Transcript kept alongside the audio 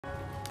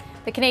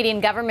The Canadian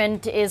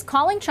government is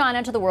calling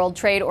China to the World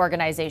Trade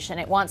Organization.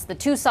 It wants the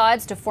two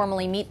sides to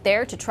formally meet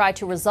there to try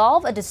to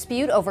resolve a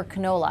dispute over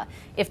canola.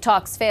 If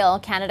talks fail,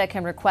 Canada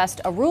can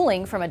request a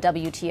ruling from a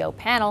WTO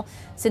panel.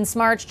 Since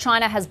March,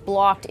 China has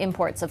blocked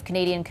imports of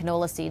Canadian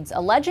canola seeds,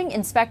 alleging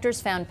inspectors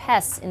found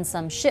pests in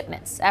some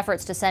shipments.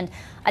 Efforts to send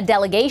a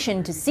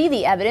delegation to see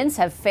the evidence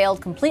have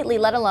failed completely,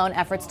 let alone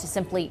efforts to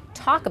simply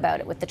talk about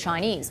it with the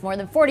Chinese. More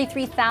than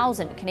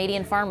 43,000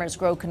 Canadian farmers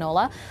grow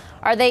canola.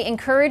 Are they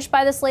encouraged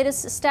by this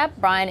latest step?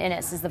 Brian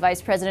Innes is the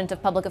Vice President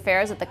of Public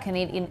Affairs at the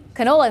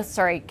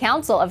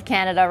Council of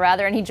Canada,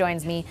 and he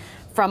joins me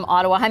from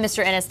Ottawa. Hi,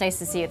 Mr. Innes. Nice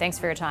to see you. Thanks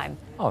for your time.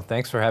 Oh,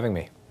 thanks for having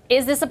me.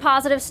 Is this a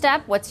positive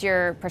step? What's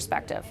your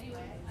perspective?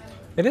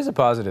 It is a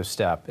positive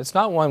step. It's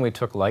not one we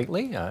took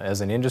lightly. As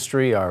an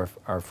industry, our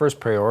first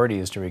priority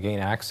is to regain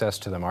access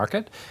to the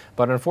market.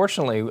 But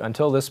unfortunately,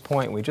 until this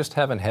point, we just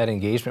haven't had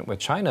engagement with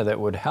China that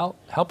would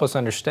help us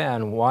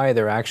understand why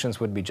their actions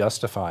would be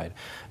justified.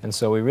 And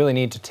so we really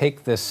need to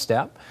take this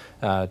step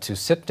to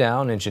sit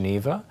down in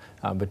Geneva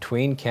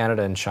between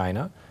Canada and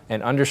China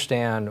and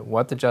understand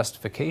what the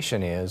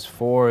justification is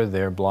for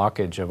their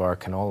blockage of our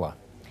canola.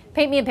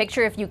 Paint me a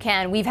picture if you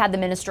can. We've had the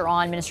minister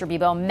on, Minister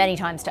Bibeau, many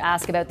times to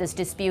ask about this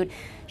dispute.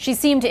 She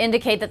seemed to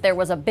indicate that there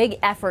was a big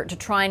effort to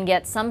try and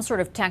get some sort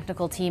of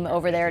technical team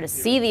over there to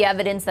see the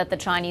evidence that the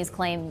Chinese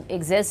claim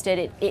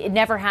existed. It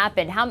never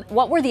happened.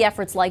 What were the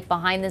efforts like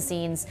behind the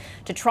scenes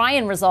to try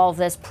and resolve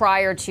this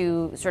prior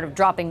to sort of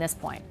dropping this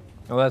point?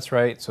 Well, that's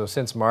right. So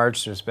since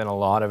March, there's been a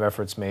lot of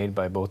efforts made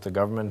by both the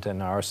government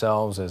and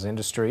ourselves as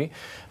industry,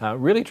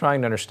 really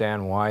trying to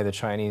understand why the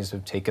Chinese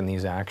have taken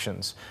these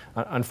actions.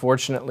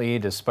 Unfortunately,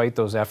 despite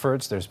those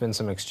efforts, there's been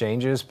some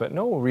exchanges, but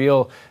no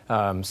real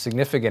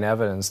significant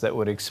evidence that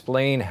would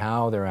explain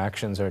how their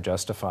actions are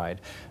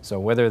justified. So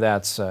whether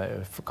that's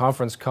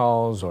conference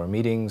calls or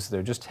meetings,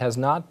 there just has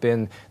not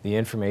been the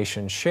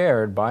information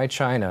shared by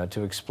China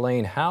to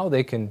explain how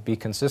they can be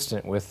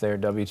consistent with their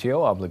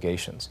WTO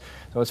obligations.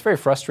 So it's very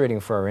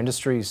frustrating for our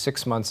industry.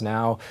 6 months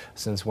now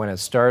since when it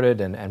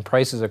started, and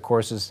prices, of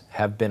course,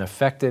 have been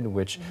affected,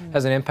 which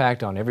has an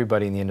impact on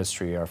everybody in the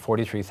industry, our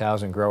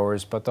 43,000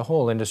 growers, but the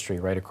whole industry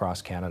right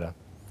across Canada.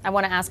 I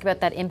want to ask about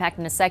that impact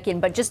in a second,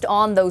 but just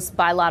on those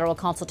bilateral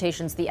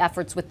consultations, the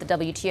efforts with the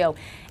WTO,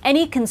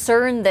 any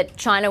concern that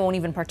China won't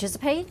even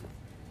participate?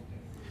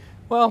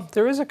 Well,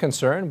 there is a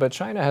concern, but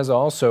China has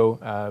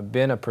also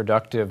been a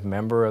productive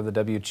member of the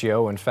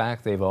WTO. In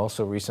fact, they've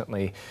also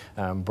recently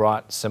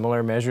brought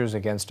similar measures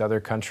against other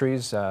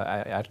countries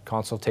at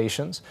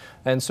consultations.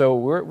 And so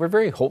we're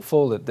very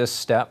hopeful that this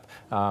step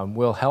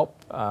will help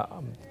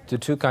the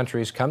two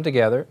countries come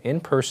together in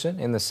person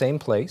in the same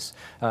place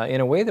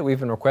in a way that we've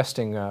been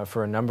requesting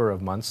for a number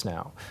of months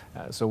now.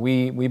 So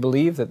we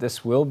believe that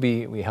this will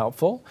be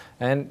helpful,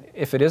 and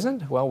if it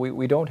isn't, well,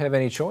 we don't have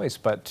any choice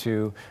but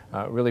to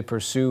really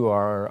pursue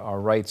our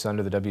rights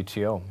under the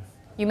WTO.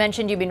 You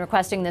mentioned you've been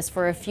requesting this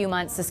for a few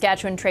months.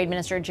 Saskatchewan Trade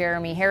Minister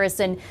Jeremy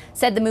Harrison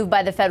said the move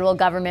by the federal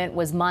government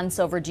was months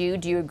overdue.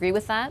 Do you agree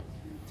with that?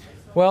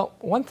 Well,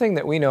 one thing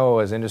that we know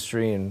as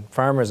industry and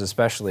farmers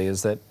especially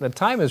is that the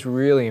time is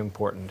really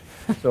important.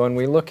 So when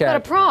we look at... Got a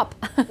prop.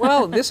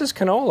 Well, this is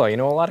canola. You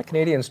know, a lot of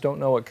Canadians don't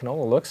know what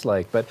canola looks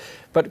like, but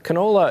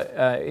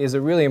canola is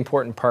a really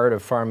important part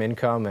of farm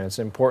income, and it's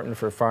important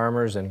for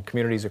farmers and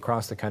communities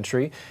across the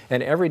country.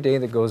 And every day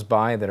that goes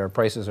by that our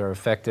prices are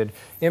affected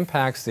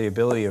impacts the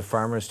ability of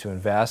farmers to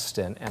invest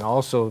and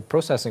also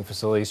processing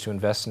facilities to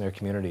invest in their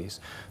communities.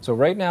 So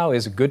right now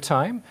is a good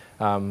time.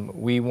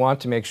 We want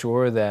to make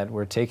sure that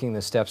we're taking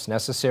the steps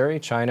necessary.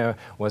 China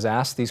was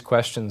asked these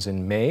questions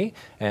in May,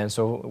 and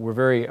so we're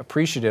very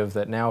appreciative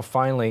that now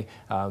finally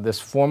this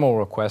formal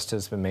request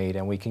has been made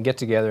and we can get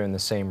together in the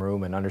same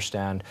room and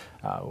understand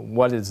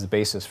what is the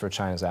basis for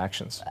China's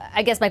actions.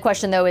 I guess my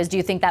question, though, is do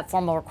you think that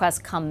formal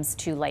request comes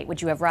too late?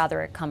 Would you have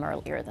rather it come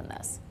earlier than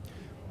this?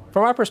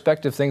 From our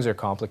perspective, things are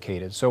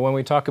complicated. So when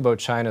we talk about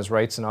China's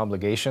rights and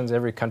obligations,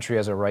 every country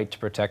has a right to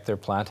protect their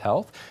plant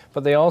health,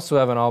 but they also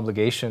have an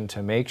obligation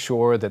to make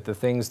sure that the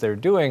things they're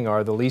doing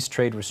are the least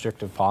trade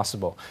restrictive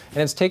possible. And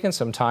it's taken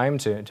some time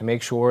to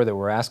make sure that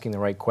we're asking the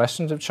right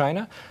questions of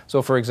China.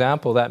 So for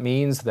example, that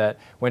means that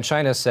when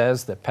China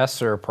says that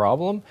pests are a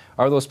problem,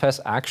 are those pests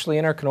actually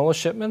in our canola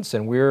shipments?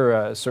 And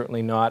we're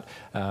certainly not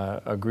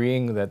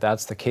agreeing that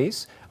that's the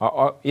case.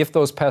 If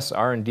those pests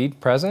are indeed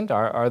present,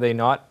 are they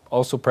not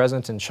also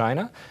present in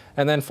China?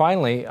 And then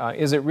finally,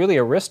 is it really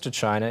a risk to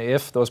China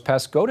if those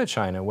pests go to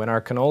China when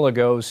our canola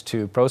goes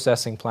to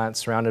processing plants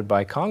surrounded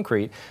by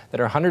concrete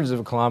that are hundreds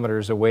of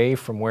kilometers away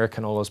from where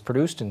canola is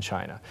produced in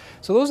China?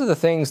 So those are the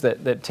things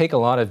that take a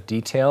lot of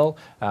detail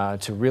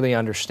to really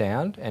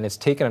understand, and it's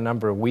taken a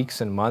number of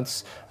weeks and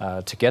months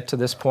to get to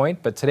this point,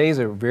 but today's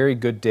a very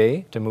good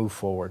day to move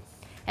forward.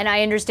 And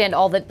I understand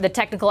all the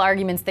technical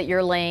arguments that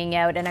you're laying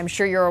out, and I'm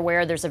sure you're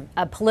aware there's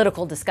a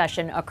political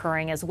discussion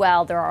occurring as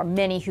well. There are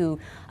many who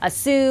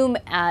assume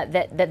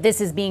that this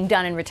is being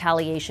done in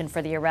retaliation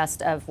for the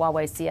arrest of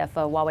Huawei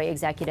CFO, Huawei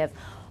executive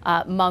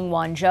Meng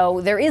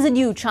Wanzhou. There is a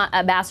new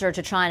ambassador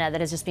to China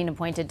that has just been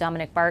appointed,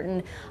 Dominic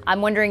Barton.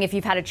 I'm wondering if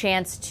you've had a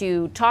chance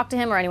to talk to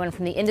him, or anyone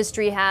from the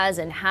industry has,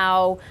 and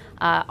how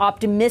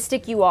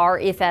optimistic you are,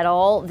 if at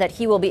all, that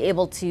he will be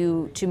able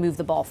to move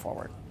the ball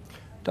forward.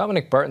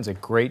 Dominic Barton's a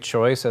great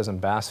choice as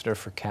ambassador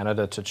for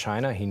Canada to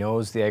China. He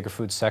knows the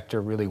agri-food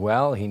sector really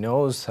well. He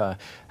knows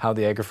how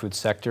the agri-food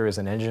sector is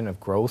an engine of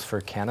growth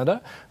for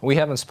Canada. We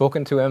haven't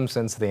spoken to him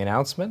since the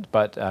announcement,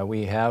 but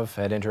we have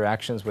had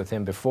interactions with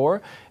him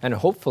before, and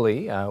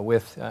hopefully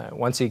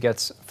once he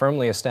gets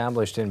firmly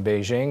established in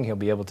Beijing, he'll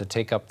be able to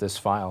take up this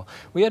file.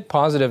 We had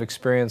positive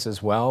experience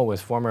as well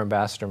with former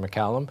Ambassador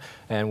McCallum,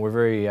 and we're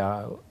very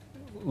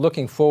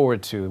looking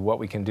forward to what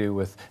we can do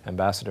with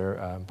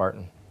Ambassador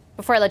Barton.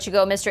 Before I let you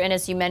go, Mr.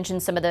 Innes, you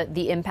mentioned some of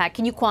the impact.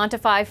 Can you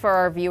quantify for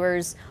our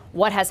viewers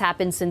what has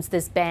happened since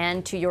this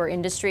ban to your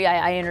industry?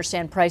 I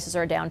understand prices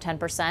are down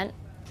 10%.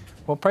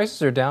 Well,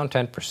 prices are down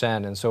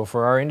 10%, and so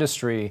for our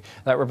industry,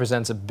 that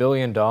represents $1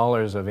 billion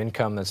of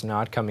income that's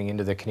not coming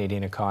into the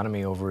Canadian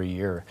economy over a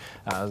year.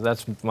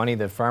 That's money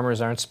that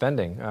farmers aren't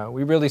spending.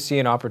 We really see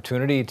an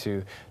opportunity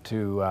to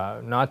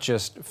not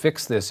just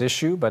fix this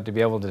issue, but to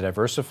be able to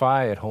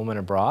diversify at home and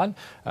abroad.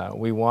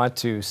 We want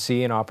to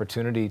see an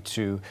opportunity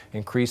to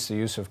increase the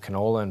use of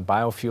canola and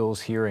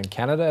biofuels here in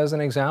Canada, as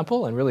an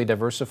example, and really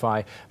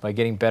diversify by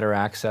getting better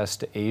access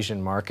to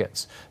Asian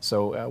markets.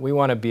 So we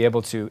want to be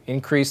able to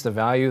increase the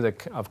value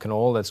of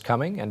canola that's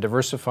coming, and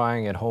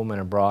diversifying at home and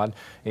abroad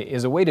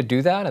is a way to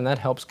do that, and that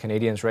helps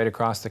Canadians right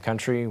across the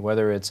country,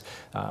 whether it's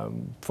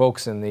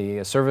folks in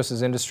the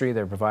services industry,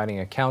 they're providing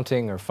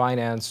accounting or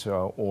finance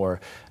or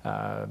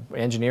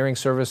engineering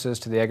services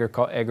to the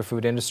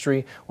agri-food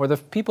industry, or the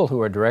people who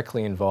are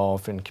directly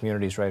involved in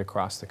communities right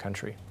across the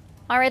country.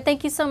 All right,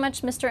 thank you so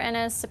much, Mr.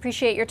 Innes.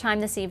 Appreciate your time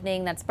this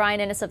evening. That's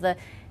Brian Innes of the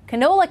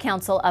Canola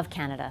Council of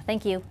Canada.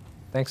 Thank you.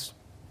 Thanks.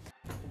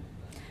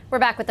 We're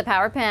back with the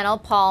Power Panel,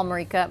 Paul,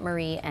 Marika,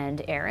 Marie,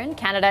 and Aaron.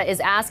 Canada is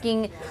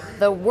asking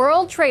the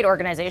World Trade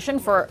Organization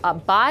for a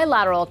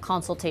bilateral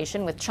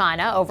consultation with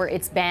China over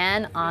its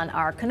ban on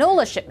our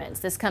canola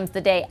shipments. This comes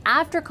the day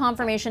after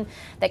confirmation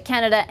that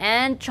Canada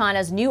and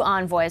China's new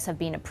envoys have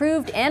been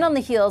approved, and on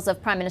the heels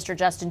of Prime Minister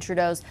Justin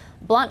Trudeau's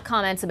blunt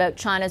comments about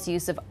China's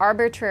use of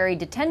arbitrary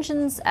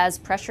detentions as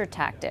pressure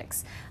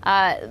tactics.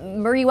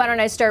 Marie, why don't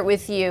I start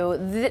with you?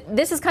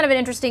 This is kind of an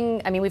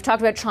interesting, we've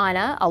talked about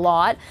China a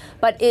lot,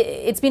 but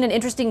it's been an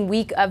interesting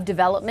week of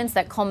developments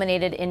that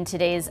culminated in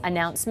today's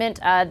announcement.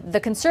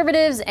 The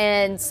Conservatives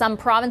and some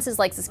provinces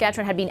like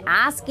Saskatchewan had been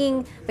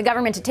asking the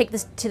government to take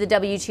this to the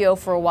WTO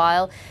for a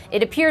while.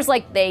 It appears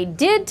like they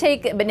did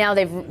take it, but now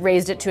they've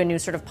raised it to a new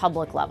sort of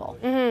public level.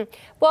 Mm-hmm.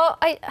 Well,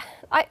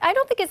 I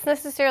don't think it's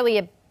necessarily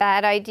a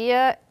bad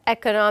idea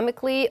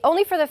economically,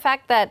 only for the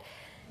fact that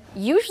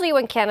usually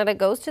when Canada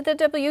goes to the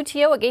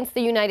WTO against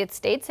the United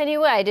States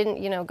anyway, I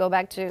didn't, go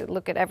back to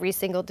look at every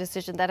single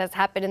decision that has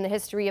happened in the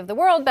history of the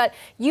world, but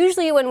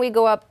usually when we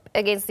go up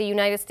against the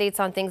United States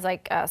on things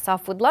like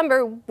softwood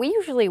lumber, we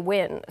usually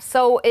win.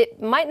 So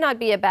it might not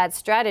be a bad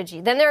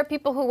strategy. Then there are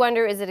people who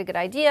wonder, is it a good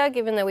idea,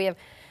 given that we have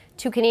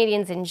 2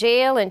 Canadians in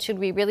jail, and should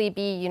we really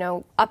be,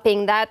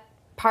 upping that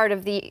part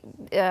of the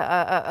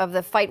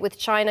fight with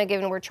China,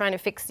 given we're trying to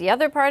fix the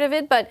other part of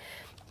it? But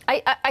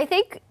I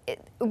think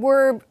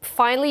we're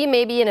finally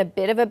maybe in a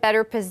bit of a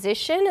better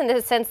position in the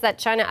sense that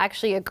China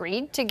actually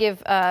agreed to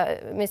give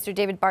Mr.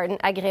 David Barton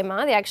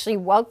agrément. They actually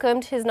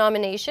welcomed his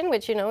nomination,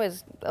 which,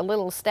 is a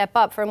little step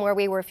up from where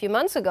we were a few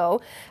months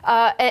ago.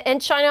 And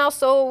China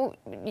also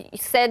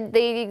said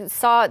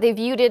they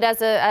viewed it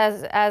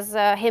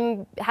as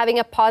him having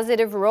a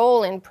positive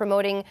role in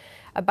promoting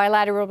a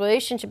bilateral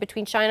relationship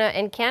between China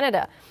and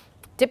Canada.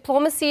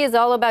 Diplomacy is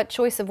all about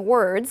choice of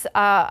words.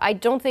 I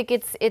don't think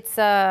it's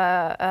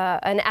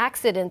an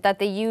accident that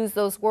they use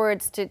those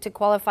words to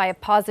qualify a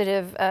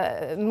positive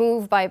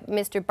move by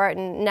Mr.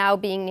 Barton now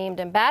being named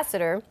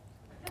ambassador.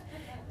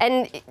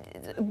 And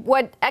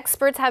what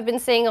experts have been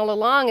saying all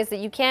along is that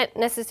you can't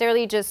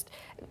necessarily just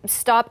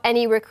stop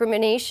any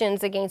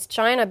recriminations against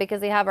China because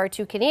they have our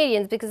 2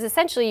 Canadians, because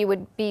essentially you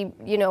would be,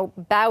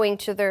 bowing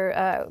to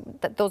their,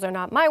 those are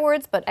not my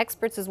words, but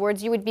experts'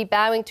 words, you would be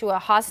bowing to a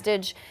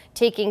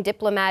hostage-taking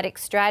diplomatic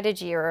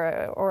strategy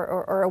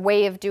or a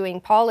way of doing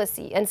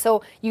policy. And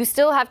so you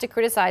still have to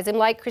criticize him,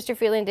 like Chrystia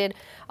Freeland did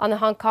on the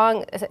Hong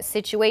Kong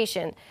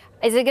situation.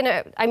 Is it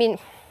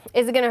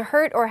going to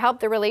hurt or help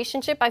the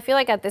relationship? I feel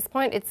like at this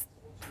point it's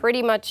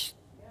pretty much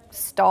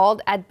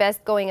stalled, at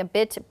best going a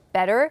bit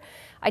better.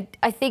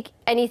 I think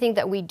anything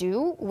that we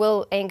do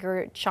will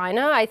anger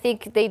China. I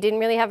think they didn't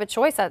really have a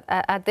choice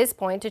at this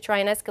point to try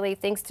and escalate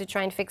things to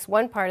try and fix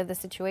one part of the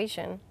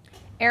situation.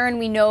 Aaron,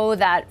 we know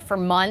that for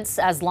months,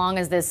 as long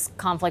as this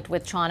conflict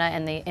with China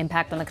and the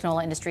impact on the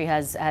canola industry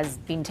has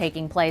been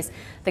taking place,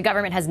 the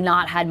government has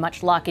not had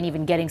much luck in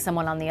even getting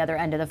someone on the other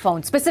end of the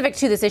phone specific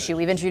to this issue.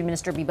 We've interviewed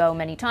Minister Bibeau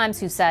many times,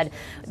 who said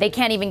they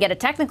can't even get a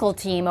technical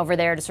team over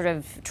there to sort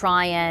of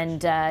try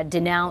and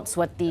denounce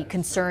what the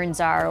concerns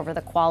are over the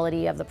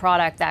quality of the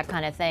product, that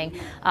kind of thing.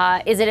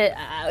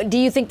 Do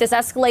you think this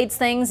escalates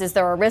things? Is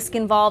there a risk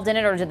involved in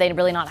it, or do they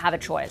really not have a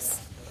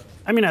choice?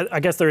 I mean, I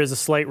guess there is a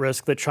slight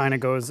risk that China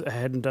goes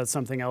ahead and does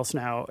something else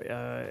now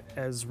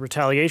as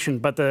retaliation.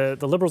 But the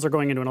Liberals are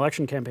going into an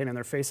election campaign and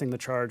they're facing the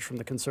charge from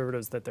the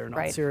Conservatives that they're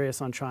not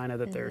serious on China,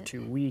 that they're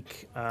too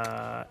weak.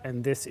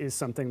 And this is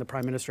something the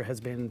Prime Minister has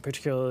been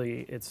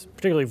particularly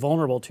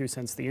vulnerable to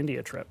since the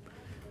India trip.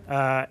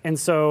 And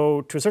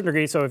so, to a certain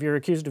degree, so if you're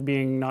accused of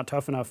being not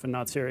tough enough and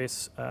not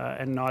serious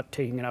and not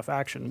taking enough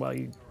action, well,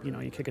 you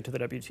kick it to the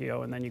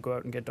WTO and then you go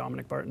out and get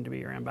Dominic Barton to be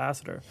your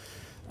ambassador.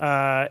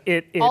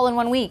 All in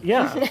 1 week.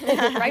 Yeah.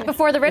 Right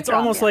before the rip-off. It's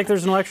almost like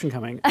there's an election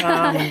coming.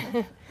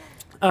 I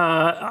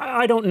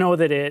don't know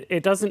that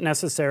it doesn't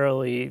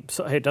necessarily,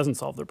 it doesn't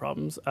solve their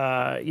problems.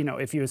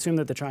 If you assume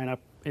that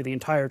the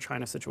entire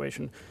China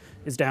situation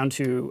is down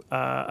to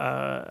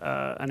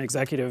an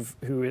executive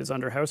who is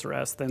under house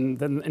arrest,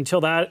 then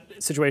until that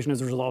situation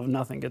is resolved,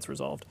 nothing gets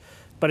resolved.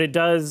 But it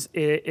does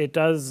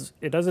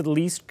at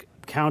least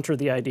counter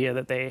the idea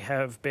that they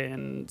have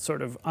been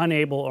sort of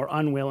unable or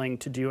unwilling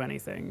to do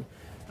anything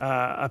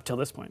up till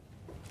this point.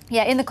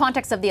 Yeah, in the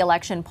context of the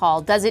election,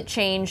 Paul, does it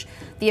change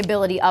the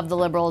ability of the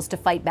Liberals to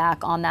fight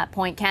back on that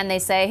point? Can they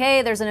say,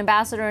 hey, there's an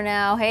ambassador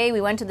now, hey,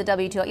 we went to the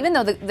WTO, even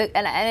though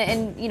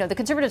the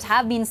Conservatives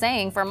have been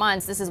saying for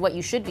months, this is what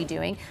you should be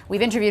doing.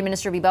 We've interviewed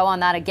Minister Bibeau on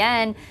that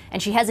again,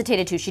 and she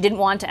hesitated to. She didn't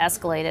want to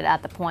escalate it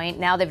at the point.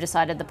 Now they've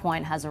decided the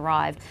point has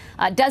arrived.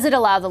 Does it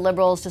allow the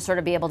Liberals to sort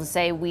of be able to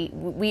say,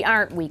 we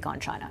aren't weak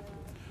on China?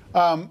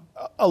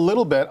 A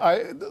little bit.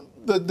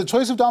 The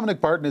choice of Dominic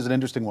Barton is an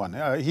interesting one.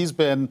 He's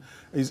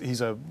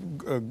a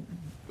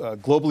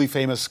globally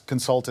famous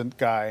consultant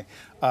guy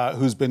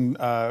who's been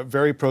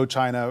very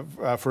pro-China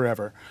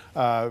forever,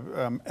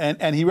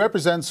 and he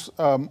represents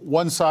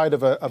one side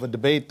of a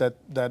debate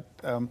that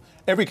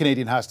every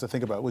Canadian has to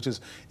think about, which is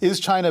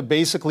China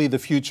basically the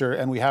future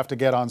and we have to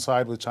get on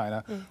side with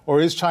China, or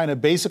is China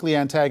basically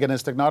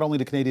antagonistic not only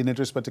to Canadian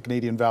interests but to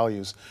Canadian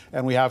values,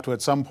 and we have to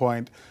at some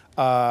point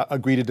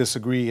agree to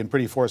disagree in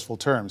pretty forceful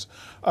terms.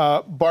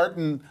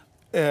 Barton,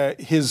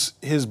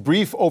 his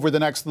brief over the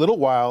next little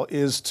while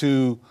is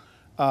to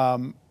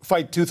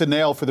fight tooth and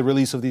nail for the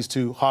release of these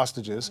two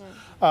hostages.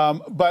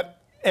 But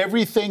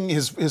everything,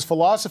 his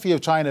philosophy of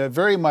China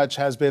very much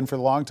has been for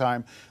a long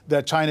time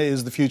that China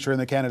is the future and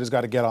that Canada's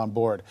got to get on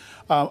board.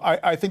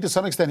 I think to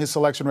some extent his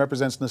selection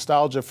represents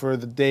nostalgia for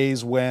the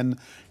days when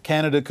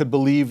Canada could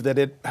believe that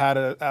it had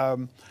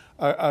a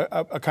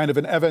kind of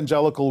an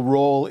evangelical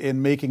role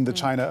in making the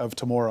China of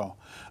tomorrow.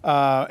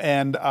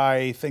 And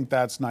I think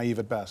that's naive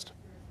at best.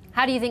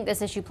 How do you think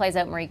this issue plays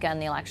out, Marika, in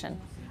the election?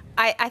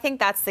 I think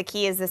that's the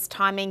key, is this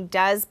timing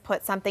does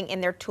put something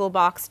in their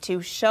toolbox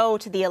to show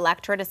to the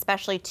electorate,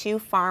 especially to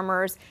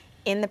farmers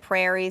in the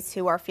prairies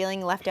who are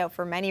feeling left out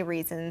for many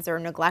reasons or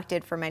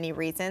neglected for many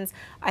reasons.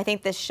 I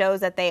think this shows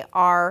that they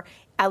are,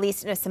 at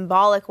least in a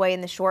symbolic way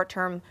in the short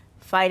term,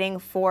 fighting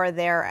for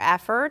their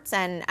efforts.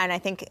 And I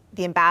think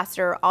the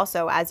ambassador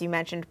also, as you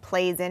mentioned,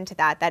 plays into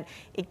that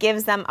it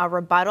gives them a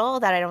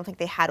rebuttal that I don't think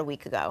they had a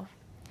week ago.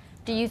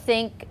 Do you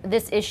think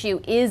this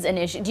issue is an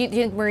issue? Do you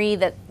think, Marie,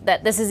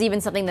 that this is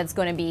even something that's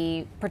going to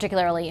be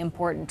particularly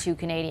important to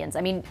Canadians?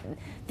 I mean,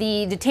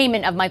 the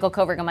detainment of Michael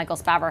Kovrig and Michael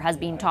Spavor has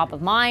been top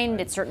of mind.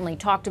 It's certainly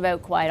talked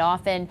about quite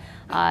often.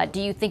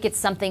 Do you think it's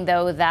something,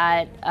 though,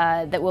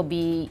 that will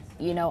be,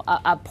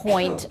 a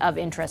point of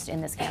interest in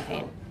this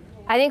campaign?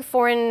 I think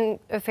foreign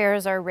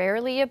affairs are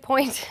rarely a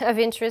point of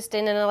interest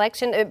in an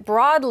election.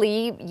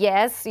 Broadly,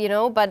 yes,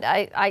 but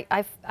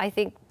I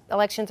think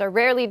elections are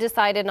rarely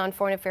decided on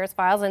foreign affairs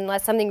files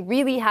unless something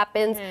really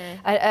happens,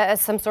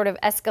 some sort of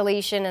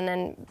escalation, and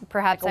then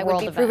perhaps I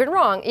would be proven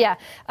wrong. Yeah.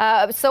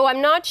 So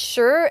I'm not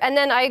sure. And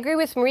then I agree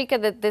with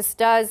Marika that this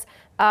does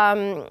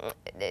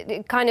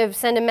kind of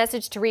send a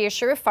message to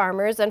reassure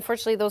farmers.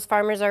 Unfortunately, those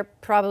farmers are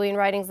probably in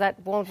ridings that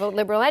won't vote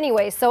Liberal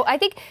anyway. So I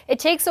think it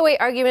takes away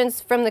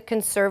arguments from the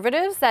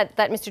Conservatives that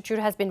Mr.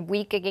 Trudeau has been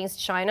weak against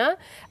China.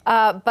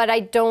 But I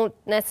don't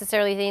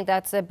necessarily think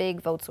that's a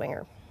big vote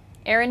swinger.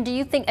 Aaron, do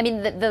you think, I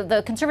mean,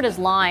 the Conservatives'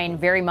 line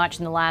very much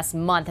in the last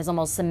month has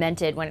almost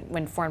cemented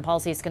when foreign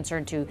policy is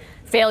concerned to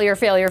failure,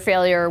 failure,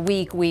 failure,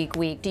 weak, weak,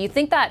 weak. Do you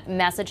think that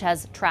message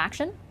has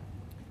traction?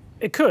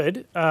 It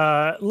could.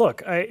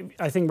 Look,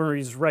 I think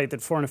Marie's right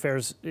that foreign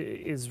affairs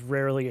is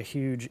rarely a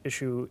huge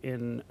issue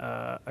in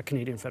a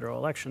Canadian federal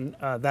election.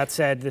 That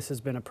said, this has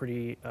been a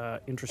pretty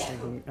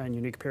interesting and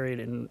unique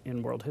period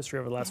in world history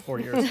over the last 4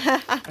 years,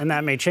 and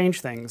that may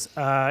change things.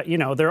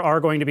 There are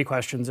going to be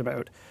questions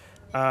about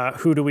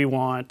who do we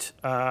want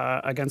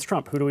against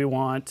Trump? Who do we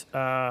want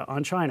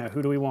on China?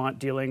 Who do we want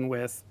dealing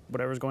with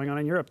whatever's going on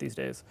in Europe these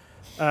days?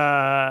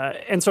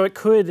 And so it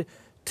could,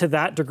 to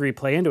that degree,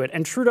 play into it.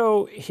 And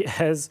Trudeau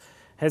has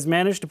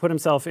managed to put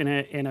himself in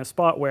a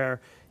spot where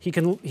he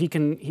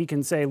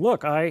can say,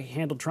 look, I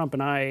handled Trump,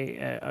 and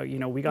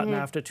we got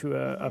NAFTA to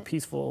a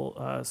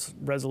peaceful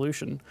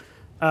resolution,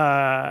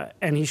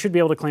 and he should be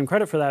able to claim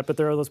credit for that. But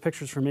there are those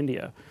pictures from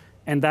India.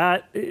 And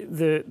that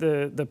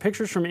the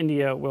pictures from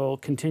India will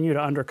continue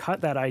to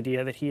undercut that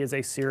idea that he is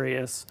a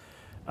serious,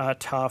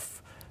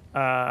 tough,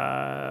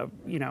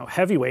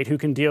 heavyweight who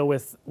can deal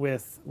with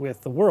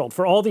the world.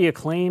 For all the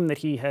acclaim that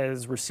he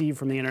has received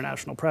from the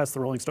international press, the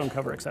Rolling Stone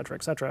cover, et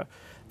cetera,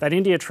 that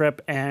India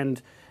trip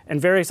and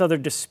various other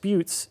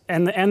disputes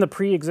and the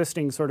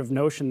pre-existing sort of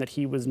notion that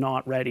he was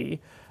not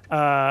ready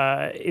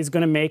is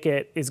going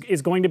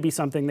to be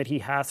something that he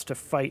has to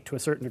fight to a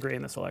certain degree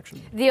in this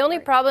election. The only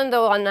problem,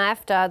 though, on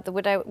NAFTA,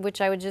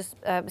 which I would just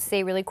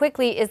say really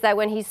quickly, is that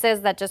when he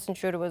says that Justin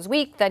Trudeau was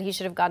weak, that he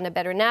should have gotten a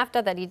better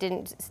NAFTA, that he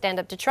didn't stand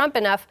up to Trump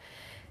enough,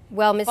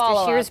 well,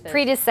 Mr. Scheer's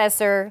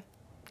predecessor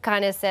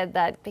kind of said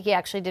that he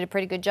actually did a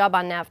pretty good job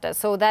on NAFTA,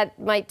 so that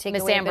might take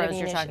away a bit of Ambrose,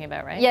 you're talking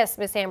about, right? Yes,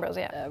 Ms. Ambrose,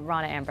 yeah.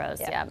 Ronna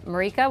Ambrose, yeah.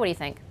 Marika, what do you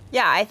think?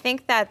 Yeah, I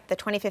think that the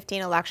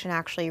 2015 election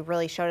actually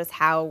really showed us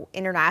how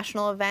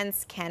international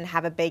events can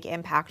have a big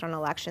impact on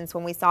elections.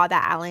 When we saw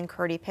that Alan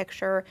Kurdi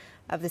picture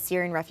of the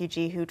Syrian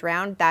refugee who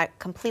drowned, that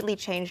completely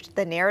changed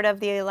the narrative of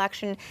the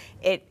election.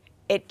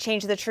 It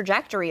changed the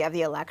trajectory of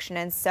the election.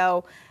 And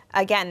so,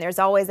 again, there's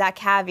always that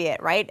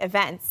caveat, right?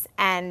 Events.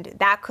 And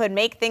that could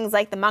make things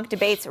like the Monk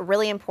debates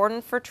really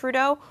important for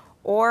Trudeau,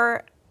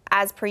 or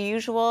as per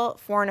usual,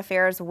 foreign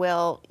affairs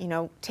will,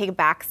 take a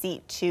back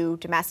seat to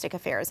domestic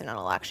affairs in an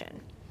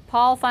election.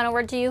 Paul, final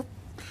word to you.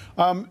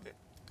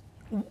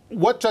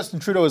 What Justin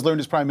Trudeau has learned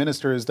as Prime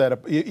Minister is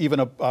that even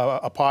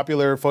a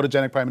popular,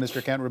 photogenic Prime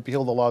Minister can't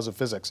repeal the laws of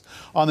physics.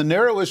 On the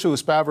narrow issue of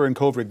Spavor and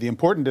Kovrig, the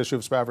important issue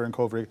of Spavor and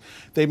Kovrig,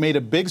 they made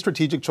a big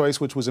strategic choice,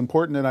 which was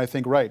important and I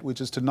think right, which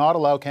is to not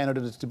allow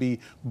Canada to be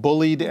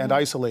bullied and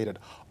isolated.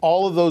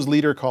 All of those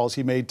leader calls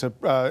he made to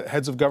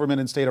heads of government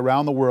and state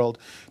around the world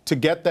to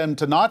get them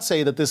to not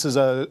say that this is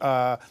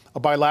a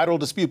bilateral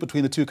dispute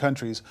between the two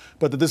countries,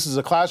 but that this is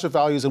a clash of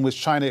values in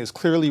which China is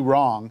clearly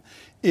wrong,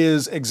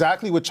 is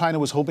exactly what China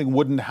was hoping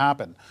wouldn't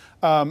happen.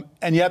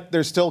 And yet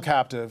they're still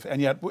captive,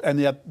 and yet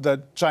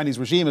the Chinese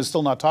regime is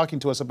still not talking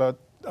to us about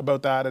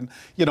that. And,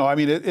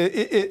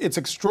 it's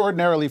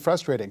extraordinarily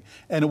frustrating,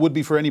 and it would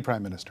be for any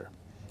Prime Minister.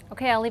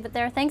 Okay, I'll leave it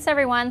there. Thanks,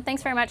 everyone.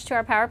 Thanks very much to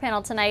our power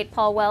panel tonight,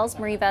 Paul Wells,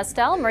 Marie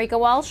Vestel, Marika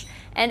Walsh,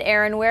 and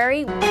Aaron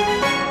Wary.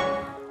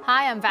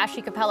 Hi, I'm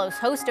Vashi Capellos,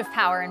 host of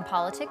Power in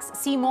Politics.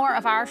 See more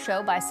of our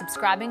show by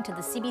subscribing to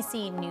the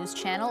CBC News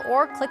channel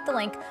or click the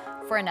link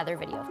for another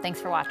video.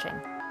 Thanks for watching.